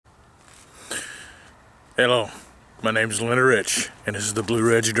Hello, my name is Leonard, and this is the Blue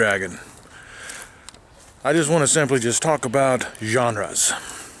Ridge Dragon. I just want to simply just talk about genres.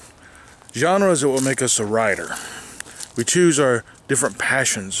 Genres that will make us a writer. We choose our different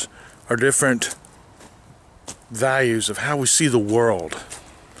passions, our different values of how we see the world.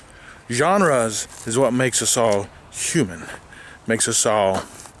 Genres is what makes us all human, makes us all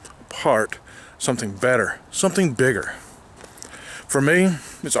part something better, something bigger. For me,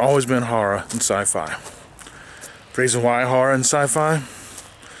 it's always been horror and sci-fi. The reason why horror and sci-fi?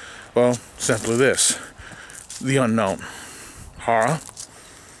 Well, simply this. The unknown. Horror,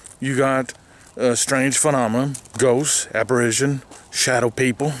 you got a strange phenomenon, ghosts, apparition, shadow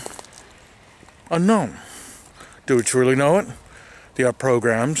people. Unknown. Do we truly know it? There are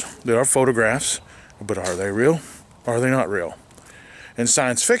programs, there are photographs, but are they real? Or are they not real? And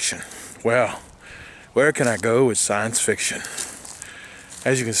science fiction, well, where can I go with science fiction?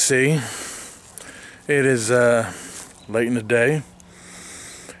 As you can see, it is late in the day,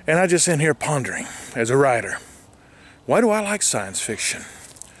 and I just sit here pondering as a writer. Why do I like science fiction?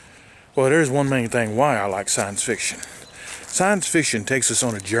 Well, there's one main thing why I like science fiction. Science fiction takes us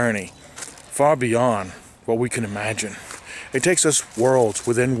on a journey far beyond what we can imagine. It takes us worlds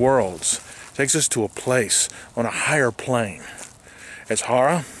within worlds. It takes us to a place on a higher plane. As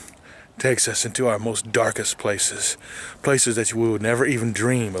horror takes us into our most darkest places, places that we would never even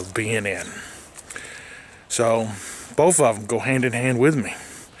dream of being in. So, both of them go hand in hand with me.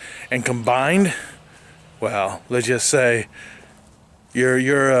 And combined, well, let's just say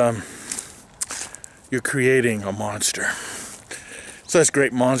you're creating a monster. Such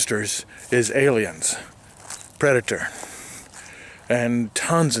great monsters is Aliens, Predator, and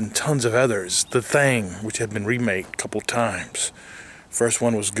tons of others. The Thing, which had been remade a couple times. First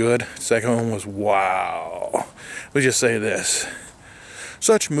one was good, second one was wow. Let's just say this.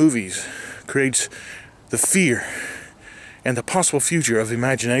 Such movies creates the fear and the possible future of the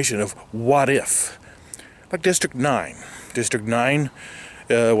imagination of what if. Like District 9. District 9,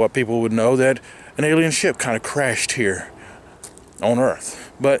 what people would know that an alien ship kind of crashed here on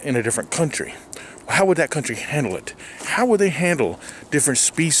Earth, but in a different country. How would that country handle it? How would they handle different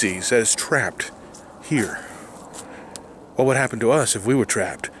species that is trapped here? What would happen to us if we were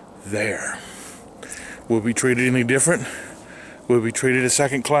trapped there? Would we be treated any different? Would we be treated as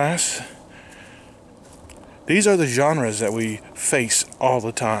second class? These are the genres that we face all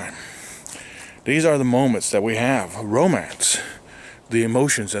the time. These are the moments that we have. Romance, the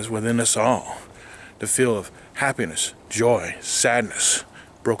emotions that's within us all. The feel of happiness, joy, sadness,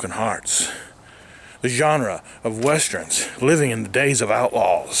 broken hearts. The genre of westerns, living in the days of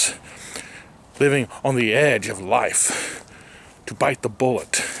outlaws. Living on the edge of life. To bite the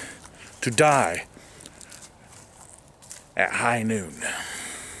bullet. To die at high noon.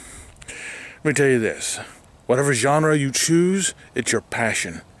 Let me tell you this. Whatever genre you choose, it's your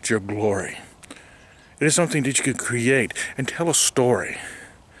passion. It's your glory. It is something that you can create and tell a story.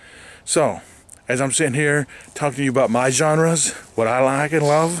 So, as I'm sitting here talking to you about my genres, what I like and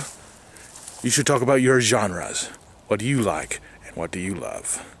love, you should talk about your genres. What do you like and what do you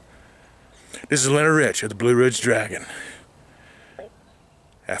love? This is Leonard of the Blue Ridge Dragon.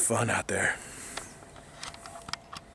 Have fun out there.